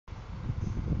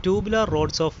tubular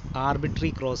rods of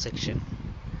arbitrary cross section.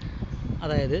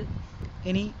 അതായത്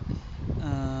ഇനി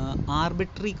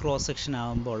arbitrary cross section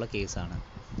ആകുമ്പോൾ ഉള്ള കേസാണ്.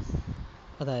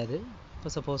 അതായത്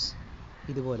ഇപ്പോൾ സപ്പോസ്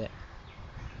ഇതുപോലെ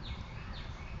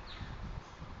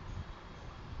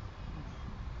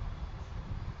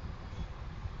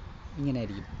ഇങ്ങനെ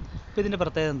ആയിരിക്കും. അപ്പോൾ ഇതിൻ്റെ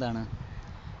പ്രത്യേകത എന്താണ്?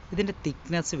 ഇതിൻ്റെ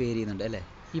തിക്നെസ് വേരി ചെയ്യുന്നുണ്ട് അല്ലേ.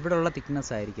 ഇവിടെയുള്ള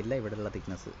തിക്നെസ് ആയിരിക്കില്ല ഇവിടെയുള്ള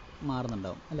തിക്നെസ്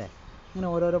മാറുന്നുണ്ടാവും അല്ലേ. ഇങ്ങനെ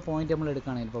ഓരോരോ പോയിൻ്റ് നമ്മൾ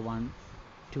എടുക്കുകയാണെങ്കിൽ ഇപ്പോൾ 1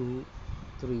 2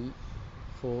 3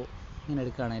 4 ഇങ്ങനെ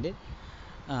എടുക്കുകയാണെങ്കിൽ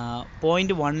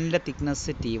point 1ലെ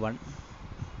thickness T1,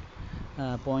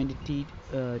 point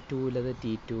T2ലേത്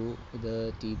T2, ഇത്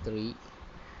T3,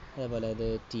 അതേപോലെ ഇത്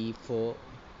T4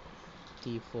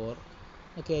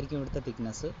 ഒക്കെ ആയിരിക്കും ഇവിടുത്തെ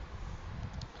തിക്നെസ്.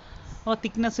 അപ്പോൾ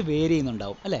തിക്നെസ് വേരി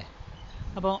ചെയ്യുന്നുണ്ടാവും അല്ലേ.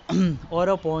 അപ്പോൾ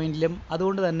ഓരോ പോയിൻറ്റിലും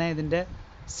അതുകൊണ്ട് തന്നെ ഇതിൻ്റെ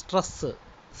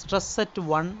stress at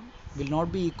 1 will not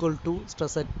be equal to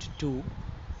stress at 2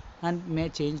 and may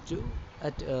change to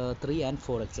at 3 and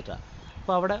 4 etc.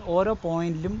 അപ്പോൾ അവിടെ ഓരോ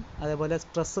പോയിൻറ്റിലും അതേപോലെ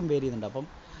സ്ട്രെസ്സും വേരി ചെയ്യുന്നുണ്ട്. അപ്പം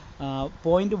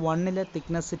പോയിൻ്റ് 1ലെ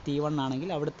തിക്നെസ് T1 ആണെങ്കിൽ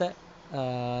അവിടുത്തെ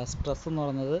സ്ട്രെസ് എന്ന്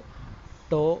പറയുന്നത്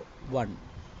ടോ 1.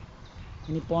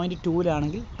 ഇനി point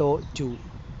 2ലാണെങ്കിൽ to 2,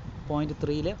 point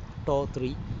 3ല് to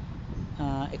 3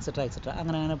 etcetera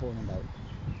അങ്ങനെ പോകുന്നുണ്ടാവും.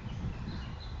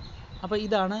 അപ്പോൾ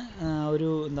ഇതാണ് ഒരു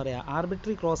എന്താ പറയുക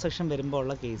ആർബിട്രറി ക്രോസ് സെക്ഷൻ വരുമ്പോൾ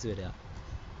ഉള്ള കേസ് വരിക.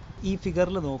 ഈ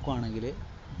ഫിഗറിൽ നോക്കുവാണെങ്കിൽ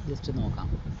ജസ്റ്റ് നോക്കാം.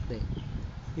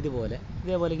 ഇതേപോലെ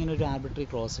ഇങ്ങനെ ഒരു ആർബിട്രറി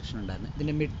ക്രോസ് സെക്ഷൻ ഉണ്ടായിരുന്നു.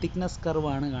 ഇതിൻ്റെ മിഡ് തിക്നെസ്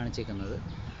കർവാണ് കാണിച്ചേക്കുന്നത്,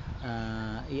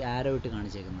 ഈ ആരോ ഇട്ട്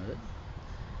കാണിച്ചേക്കുന്നത്.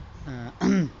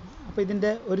 അപ്പോൾ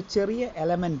ഇതിൻ്റെ ഒരു ചെറിയ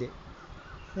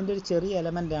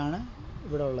എലമെൻ്റാണ്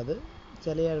ഇവിടെ ഉള്ളത്.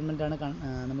 ചെറിയ എലമെൻ്റാണ്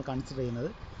നമ്മൾ കൺസിഡർ ചെയ്യുന്നത്.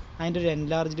 അതിൻ്റെ ഒരു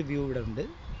എൻലാർജ്ഡ് വ്യൂ ഇവിടെ ഉണ്ട്.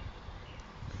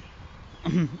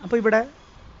 അപ്പോൾ ഇവിടെ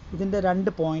ഇതിൻ്റെ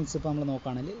 2 പോയിൻറ്റ്സ് ഇപ്പോൾ നമ്മൾ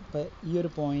നോക്കുകയാണെങ്കിൽ ഇപ്പോൾ ഈ ഒരു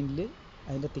പോയിൻറ്റിൽ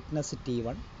അതിൻ്റെ തിക്നെസ്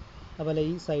T1, അതുപോലെ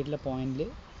ഈ സൈഡിലെ പോയിൻറ്റിൽ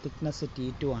തിക്നെസ്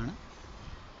T2 ആണ്.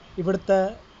 ഇവിടുത്തെ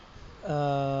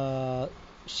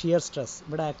ഷിയർ സ്ട്രെസ്,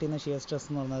 ഇവിടെ ആക്ട് ചെയ്യുന്ന ഷിയർ സ്ട്രെസ്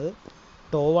എന്ന് പറയുന്നത്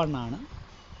ടോ 1 ആണ്.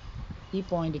 ഈ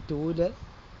പോയിൻ്റ് 2ൽ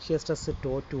ഷിയർ സ്ട്രെസ്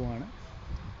ടോ 2 ആണ്.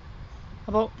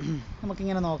 അപ്പോൾ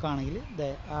നമുക്കിങ്ങനെ നോക്കുകയാണെങ്കിൽ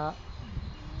ആ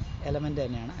എലമെൻ്റ്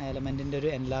തന്നെയാണ്, ആ എലമെൻറ്റിൻ്റെ ഒരു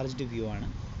എൻലാർജ്ഡ് വ്യൂ ആണ്.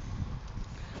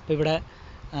 അപ്പോൾ ഇവിടെ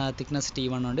തിക്നെസ്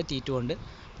T1 ഉണ്ട്, T2 ഉണ്ട്.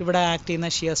 ഇവിടെ ആക്ട് ചെയ്യുന്ന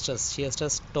ഷിയർ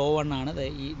സ്ട്രെസ് ടോ 1 ആണ്,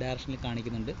 ഈ ഡയറക്ഷനിൽ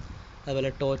കാണിക്കുന്നുണ്ട്. അതുപോലെ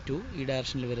ടോ 2 ഈ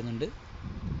ഡയറക്ഷനിൽ വരുന്നുണ്ട്.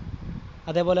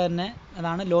 അതേപോലെ തന്നെ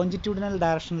അതാണ് ലോഞ്ചിറ്റ്യൂഡിനൽ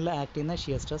ഡയറക്ഷനിൽ ആക്ട് ചെയ്യുന്ന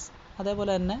ഷിയർ സ്ട്രെസ്.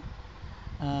 അതേപോലെ തന്നെ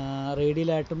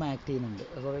റേഡിയലായിട്ടും ആക്ട് ചെയ്യുന്നുണ്ട്.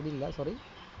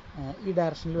 ഈ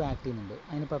ഡയറക്ഷനിലും ആക്ട് ചെയ്യുന്നുണ്ട്,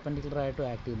 അതിന് പെർപെൻഡിക്കുലറായിട്ടും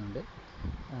ആക്ട് ചെയ്യുന്നുണ്ട്.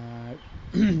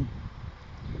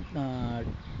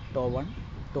 ടോ 1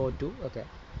 ടോ 2 ഒക്കെ.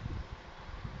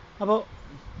 അപ്പോൾ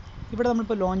ഇവിടെ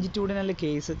നമ്മളിപ്പോൾ ലോഞ്ചിറ്റ്യൂഡിനൽ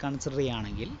കേസ് കൺസിഡർ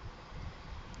ചെയ്യുകയാണെങ്കിൽ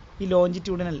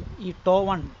ഈ ടോ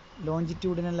 1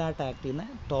 ലോഞ്ചിറ്റ്യൂഡിനലായിട്ട് ആക്ട് ചെയ്യുന്ന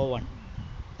ടോ 1,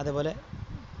 അതേപോലെ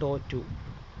ടോ 2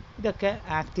 ഇതൊക്കെ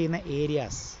ആക്ട് ചെയ്യുന്ന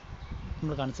ഏരിയാസ്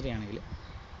നമ്മൾ കൺസിഡർ ചെയ്യുകയാണെങ്കിൽ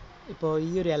ഇപ്പോൾ ഈ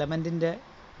ഒരു എലമെൻറ്റിൻ്റെ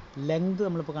ലെങ്ത്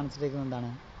നമ്മളിപ്പോൾ കൺസിഡർ ചെയ്യുന്നത് എന്താണ്?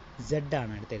 Z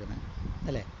ആണ് എടുത്തേക്കുന്നത്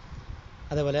അല്ലേ.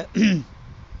 അതേപോലെ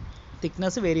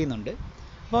തിക്നെസ് വേരി ചെയ്യുന്നുണ്ട്.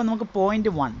 അപ്പോൾ നമുക്ക്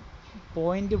പോയിൻ്റ്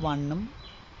 1ഉം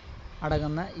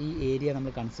അടങ്ങുന്ന ഈ ഏരിയ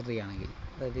നമ്മൾ കൺസിഡർ ചെയ്യുകയാണെങ്കിൽ,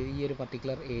 അതായത് ഈ ഒരു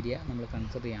പർട്ടിക്കുലർ ഏരിയ നമ്മൾ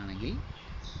കൺസിഡർ ചെയ്യുകയാണെങ്കിൽ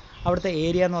അവിടുത്തെ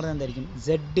ഏരിയ എന്ന് പറഞ്ഞാൽ എന്തായിരിക്കും? Z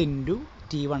 ×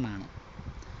 T1 ആണ്.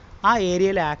 ആ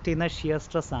ഏരിയയിൽ ആക്ട് ചെയ്യുന്ന ഷിയർ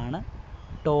സ്ട്രെസ് ആണ്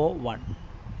ടോ 1.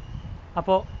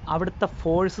 അപ്പോൾ അവിടുത്തെ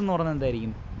ഫോഴ്സ് എന്ന് പറഞ്ഞാൽ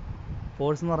എന്തായിരിക്കും?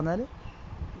 ഫോഴ്സ് എന്ന് പറഞ്ഞാൽ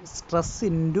സ്ട്രെസ്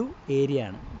ഇൻറ്റു ഏരിയ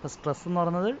ആണ്. അപ്പോൾ സ്ട്രെസ് എന്ന്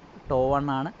പറയുന്നത് ടോ 1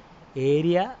 ആണ്,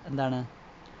 ഏരിയ എന്താണ്?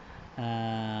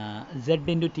 Z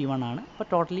 × T1 ആണ്. അപ്പോൾ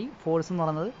ടോട്ടലി ഫോഴ്സ് എന്ന്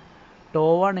പറയുന്നത് ടോ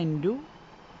 1 ഇൻറ്റു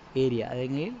ഏരിയ,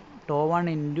 അല്ലെങ്കിൽ ടോ 1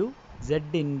 ഇൻറ്റു Z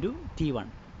 × T1.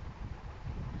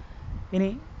 ഇനി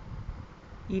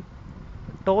ഈ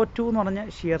ടോ 2 എന്ന് പറഞ്ഞ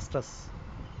ഷിയർ സ്ട്രെസ്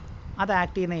അത്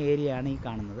ആക്ട് ചെയ്യുന്ന ഏരിയ ആണ് ഈ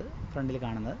കാണുന്നത്, ഫ്രണ്ടിൽ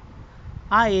കാണുന്നത്.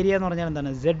 ആ ഏരിയ എന്ന് പറഞ്ഞാൽ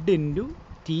എന്താണ്? Z ×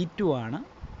 T2 ആണ്.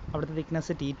 അവിടുത്തെ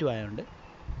തിക്നെസ് T2 ആയതുകൊണ്ട്.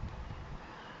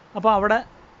 അപ്പോൾ അവിടെ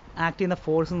ആക്ട് ചെയ്യുന്ന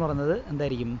ഫോഴ്സ് എന്ന് പറയുന്നത്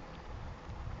എന്തായിരിക്കും?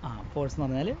 ഫോഴ്സ് എന്ന്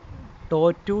പറഞ്ഞാൽ ടോ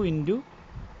 2 ×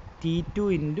 T2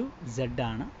 × Z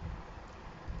ആണ്.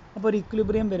 അപ്പോൾ ഒരു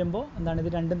ഇക്വിലിബ്രിയം വരുമ്പോൾ എന്താണ്? ഇത്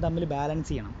രണ്ടും തമ്മിൽ ബാലൻസ്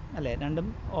ചെയ്യണം അല്ലേ. രണ്ടും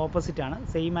ഓപ്പോസിറ്റാണ്,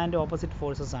 സെയിം ആൻഡ് ഓപ്പോസിറ്റ്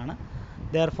ഫോഴ്സസ് ആണ്.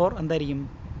 ദെയർഫോർ എന്തായിരിക്കും?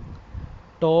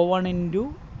 To 1 ×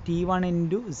 T1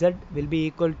 × Z will be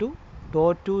equal to to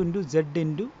 2 × Z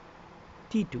 ×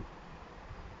 T2.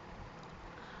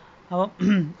 അപ്പോൾ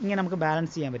ഇങ്ങനെ നമുക്ക്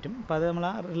ബാലൻസ് ചെയ്യാൻ പറ്റും. അപ്പോൾ അത് നമ്മൾ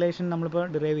ആ റിലേഷൻ നമ്മളിപ്പോൾ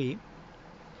ഡിറൈവ് ചെയ്യും.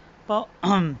 അപ്പോൾ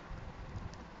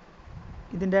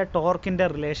ഇതിൻ്റെ ടോർക്കിൻ്റെ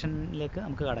റിലേഷനിലേക്ക്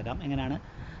നമുക്ക് കടക്കാം. എങ്ങനെയാണ്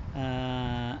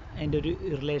അതിൻ്റെ ഒരു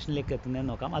റിലേഷനിലേക്ക്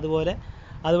എത്തുന്നതെന്ന് നോക്കാം.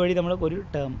 അതുവഴി നമ്മൾ ഒരു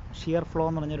ടേം ഷിയർ ഫ്ലോ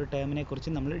എന്ന് പറഞ്ഞൊരു ടേമിനെ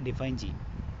കുറിച്ച് നമ്മൾ ഡിഫൈൻ ചെയ്യും.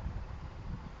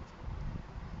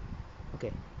 ഓക്കെ.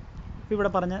 ഇവിടെ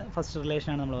പറഞ്ഞ ഫസ്റ്റ്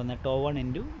റിലേഷനാണ് നമ്മൾ വന്നത് to 1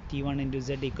 into T1 into Z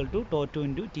equal to to 2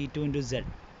 into T2 into Z.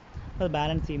 അത്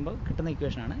ബാലൻസ് ചെയ്യുമ്പോൾ കിട്ടുന്ന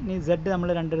ഇക്വേഷനാണ്. ഇനി Z നമ്മൾ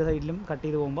രണ്ട് സൈഡിലും കട്ട്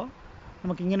ചെയ്ത് പോകുമ്പോൾ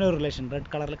നമുക്ക് ഇങ്ങനെ ഒരു റിലേഷൻ റെഡ്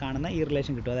കളറിൽ കാണുന്ന ഈ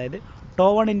റിലേഷൻ കിട്ടും. അതായത് to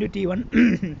 1 into T1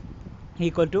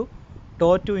 equal to to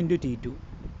 2 into T2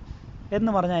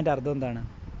 എന്ന് പറഞ്ഞാൽ അതിൻ്റെ അർത്ഥം എന്താണ്?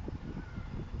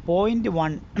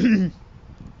 0.1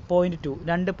 0.2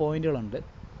 രണ്ട് പോയിൻറ്റുകളുണ്ട്.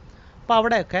 അപ്പോൾ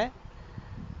അവിടെയൊക്കെ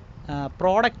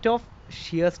product of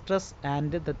shear stress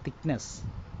and the thickness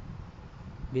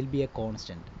will be A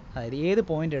constant. അതായത് ഏത്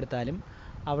പോയിൻ്റ് എടുത്താലും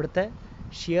അവിടുത്തെ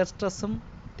ഷിയർ സ്ട്രെസ്സും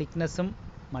തിക്നെസ്സും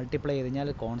മൾട്ടിപ്ലൈ ചെയ്ത്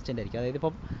കഴിഞ്ഞാൽ കോൺസ്റ്റൻ്റ് ആയിരിക്കും. അതായത്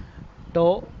ഇപ്പം ടോ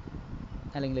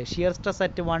അല്ലെങ്കിൽ shear stress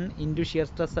at 1 into shear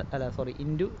stress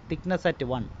into thickness at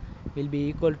 1 will be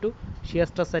equal to shear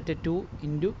stress at 2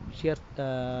 into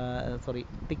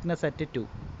thickness at 2.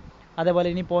 അതേപോലെ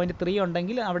ഇനി 0.3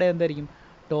 ഉണ്ടെങ്കിൽ അവിടെ എന്തായിരിക്കും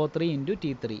ടോ 3 ഇൻറ്റു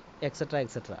T3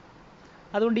 എക്സെട്ര.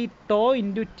 അതുകൊണ്ട് ഈ ടോ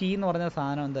ഇൻറ്റു ടി എന്ന് പറഞ്ഞ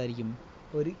സാധനം എന്തായിരിക്കും?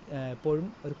 എപ്പോഴും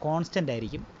ഒരു കോൺസ്റ്റൻ്റ്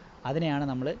ആയിരിക്കും. അതിനെയാണ്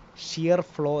നമ്മൾ ഷിയർ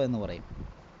ഫ്ലോ എന്ന് പറയും.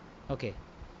 ഓക്കെ,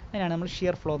 അതിനാണ് നമ്മൾ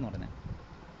ഷിയർ ഫ്ലോ എന്ന് പറയുന്നത്.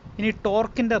 ഇനി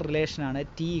ടോർക്കിൻ്റെ റിലേഷനാണ്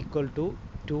T equal to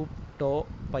 2 to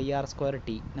pi R square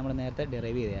T. നമ്മൾ നേരത്തെ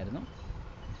ഡെറൈവ് ചെയ്തായിരുന്നു.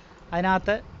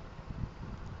 അതിനകത്ത്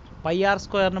പൈ ആർ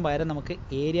സ്ക്വയറിന് പകരം നമുക്ക്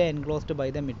area enclosed by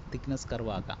the mid thickness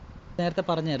curve ആക്കാം. നേരത്തെ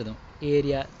പറഞ്ഞായിരുന്നു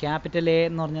ഏരിയ ക്യാപിറ്റൽ എ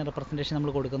എന്ന് പറഞ്ഞ റെപ്രസെൻറ്റേഷൻ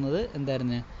നമ്മൾ കൊടുക്കുന്നത്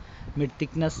എന്തായിരുന്നു? മിഡ്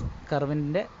തിക്നെസ്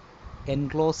കർവിൻ്റെ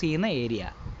എൻക്ലോസ് ചെയ്യുന്ന ഏരിയ.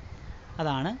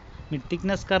 അതാണ് മിഡ്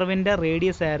തിക്നെസ് കർവിൻ്റെ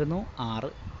റേഡിയസ് ആയിരുന്നു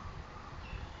 6.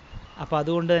 അപ്പോൾ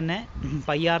അതുകൊണ്ട് തന്നെ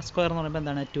പൈ ആർ സ്ക്വയർ എന്ന് പറയുമ്പോൾ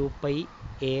എന്താണ് 2 പൈ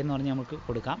എ എന്ന് പറഞ്ഞ് നമുക്ക്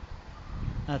കൊടുക്കാം.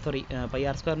 പൈ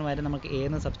ആർ സ്ക്വയറിന് വരെ നമുക്ക് എ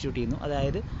എന്ന് സബ്സ്റ്റിറ്റ്യൂട്ട് ചെയ്യുന്നു.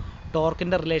 അതായത്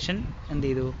ടോർക്കിൻ്റെ റിലേഷൻ എന്ത്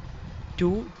ചെയ്തു?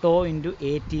 2 ടോ ഇൻറ്റു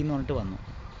എ ടി എന്ന് പറഞ്ഞിട്ട് വന്നു.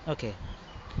 ഓക്കെ,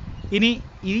 ഇനി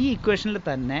ഈ ഇക്വേഷനിൽ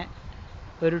തന്നെ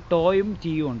ഒരു ടോയും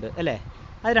ടിയും ഉണ്ട് അല്ലേ?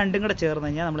 അത് രണ്ടും കൂടെ ചേർന്ന്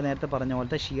കഴിഞ്ഞാൽ നമ്മൾ നേരത്തെ പറഞ്ഞ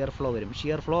പോലത്തെ ഷിയർ ഫ്ലോ വരും.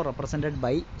 Shear flow represented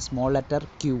by small letter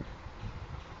Q.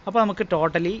 അപ്പോൾ നമുക്ക്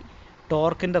totally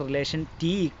ടോർക്കിൻ്റെ relation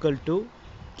T equal to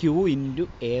Q into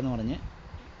A എന്ന് പറഞ്ഞ്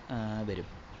വരും.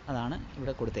 അതാണ്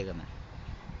ഇവിടെ കൊടുത്തേക്കുന്നത്.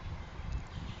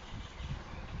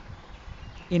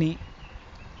 ഇനി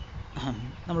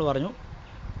നമ്മൾ പറഞ്ഞു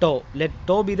to let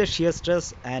to B the shear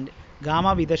stress and gamma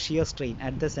B the shear strain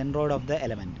at the centroid of the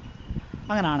element.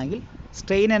 അങ്ങനെയാണെങ്കിൽ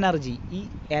സ്ട്രെയിൻ എനർജി ഈ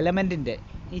എലമെൻറ്റിൻ്റെ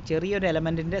ഈ ചെറിയൊരു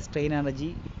എലമെൻറ്റിൻ്റെ strain energy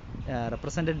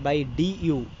represented by D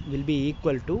you will be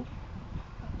equal to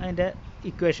അതിൻ്റെ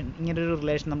equation. ഇങ്ങനൊരു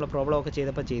relation നമ്മൾ problem ഒക്കെ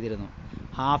ചെയ്തപ്പോൾ ചെയ്തിരുന്നു.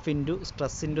 Half into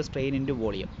stress into strain into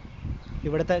volume.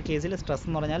 ഇവിടുത്തെ കേസിൽ സ്ട്രെസ്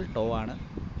എന്ന് പറഞ്ഞാൽ ടോ ആണ്,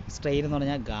 സ്ട്രെയിൻ എന്ന്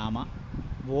പറഞ്ഞാൽ ഗാമ,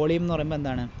 വോളിയം എന്ന് പറയുമ്പോൾ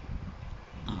എന്താണ്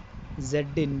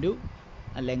Z into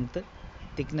length,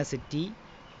 thickness T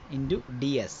into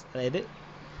D S. അതായത്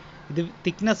ഇത്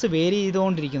തിക്നെസ് വേരി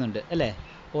ചെയ്തുകൊണ്ടിരിക്കുന്നുണ്ട് അല്ലേ?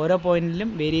 ഓരോ പോയിൻറ്റിലും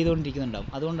വേരി ചെയ്തുകൊണ്ടിരിക്കുന്നുണ്ടാവും.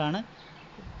 അതുകൊണ്ടാണ്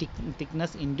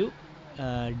തിക്നെസ് ഇൻറ്റു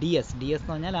ഡി എസ് എന്ന്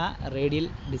പറഞ്ഞാൽ ആ റേഡിയൽ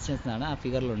ഡിസ്റ്റൻസ് എന്നാണ് ആ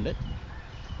ഫിഗറിലുണ്ട്.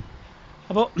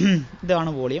 അപ്പോൾ ഇതാണ്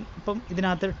വോളിയം. അപ്പം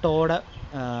ഇതിനകത്ത് ടോയുടെ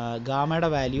ഗാമയുടെ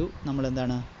വാല്യൂ നമ്മൾ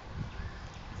എന്താണ്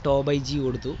ടോ ബൈ ജി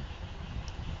കൊടുത്തു.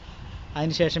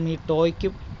 അതിനുശേഷം ഈ ടോയ്ക്ക്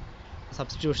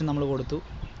സബ്സ്റ്റിറ്റ്യൂഷൻ നമ്മൾ കൊടുത്തു,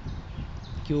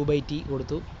 ക്യൂ ബൈ ടി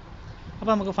കൊടുത്തു.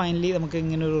 അപ്പോൾ നമുക്ക് ഫൈനലി നമുക്ക്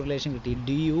ഇങ്ങനെ ഒരു റിലേഷൻ കിട്ടി.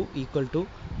 D U equal to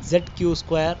Z Q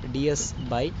square D S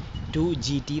by 2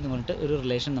 G T എന്ന് പറഞ്ഞിട്ട് ഒരു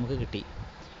റിലേഷൻ നമുക്ക് കിട്ടി.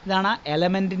 ഇതാണ് ആ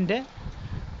എലമെൻറ്റിൻ്റെ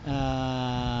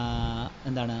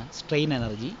എന്താണ് സ്ട്രെയിൻ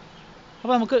എനർജി.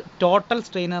 അപ്പോൾ നമുക്ക് ടോട്ടൽ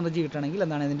സ്ട്രെയിൻ എനർജി കിട്ടണമെങ്കിൽ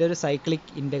എന്താണ് ഇതിൻ്റെ ഒരു സൈക്ലിക്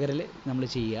ഇൻ്റഗ്രൽ നമ്മൾ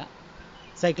ചെയ്യുക.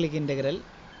 സൈക്ലിക് ഇൻ്റഗ്രൽ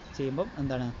ചെയ്യുമ്പം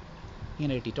എന്താണ്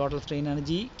ഇങ്ങനെ കിട്ടി. Total strain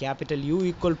energy capital U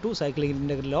equal to cyclic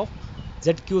integral of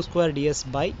Z Q square D S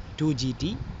by 2 G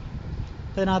T.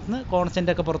 അതിനകത്ത് നിന്ന്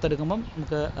കോൺസ്റ്റൻ്റ് ഒക്കെ പുറത്തെടുക്കുമ്പം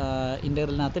നമുക്ക്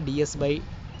ഇൻ്റഗ്രലിനകത്ത് ഡി എസ് ബൈ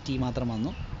ടി മാത്രം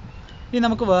വന്നു. ഇനി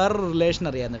നമുക്ക് വേറൊരു റിലേഷൻ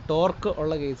അറിയാമായിരുന്നു. ടോർക്ക്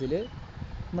ഉള്ള കേസിൽ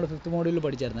നമ്മൾ 5th മോഡ്യൂളിൽ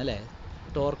പഠിച്ചായിരുന്നു അല്ലേ?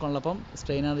 ടോർക്ക് ഉള്ളപ്പം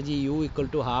strain energy U equal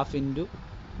to half into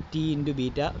T into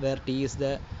beta, where T is the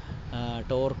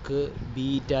torque,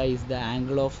 beta is the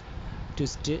angle of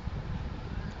twist.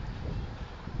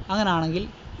 അങ്ങനെയാണെങ്കിൽ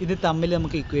ഇത് തമ്മിൽ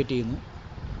നമുക്ക് ഇക്വേറ്റ് ചെയ്യുന്നു.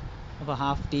 അപ്പോൾ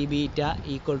half T beta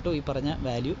equal to ഈ പറഞ്ഞ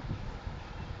വാല്യൂ.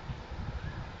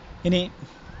 ഇനി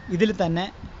ഇതിൽ തന്നെ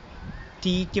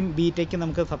ടിക്കും ബീറ്റയ്ക്കും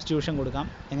നമുക്ക് സബ്സ്റ്റിറ്റ്യൂഷൻ കൊടുക്കാം.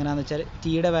 എങ്ങനെയാണെന്ന് വെച്ചാൽ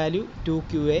ടിയുടെ വാല്യൂ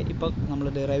 2QA ഇപ്പോൾ നമ്മൾ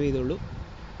ഡിറൈവ് ചെയ്തുള്ളൂ.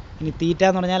 ഇനി തീറ്റ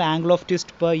എന്ന് പറഞ്ഞാൽ angle of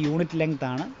twist per unit length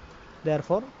ആണ്.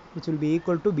 Therefore which will be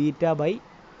equal to beta by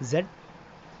Z.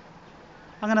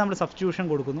 അങ്ങനെ നമ്മൾ സബ്സ്റ്റിറ്റ്യൂഷൻ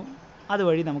കൊടുക്കുന്നു.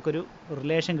 അതുവഴി നമുക്കൊരു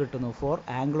റിലേഷൻ കിട്ടുന്നു four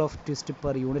angle of twist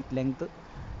per unit length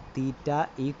theta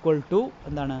equal to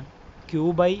എന്താണ് Q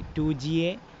by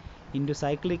 2GA into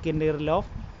cyclic integral of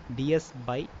DS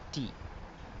by T.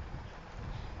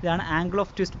 ഇതാണ് angle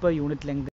of twist per unit length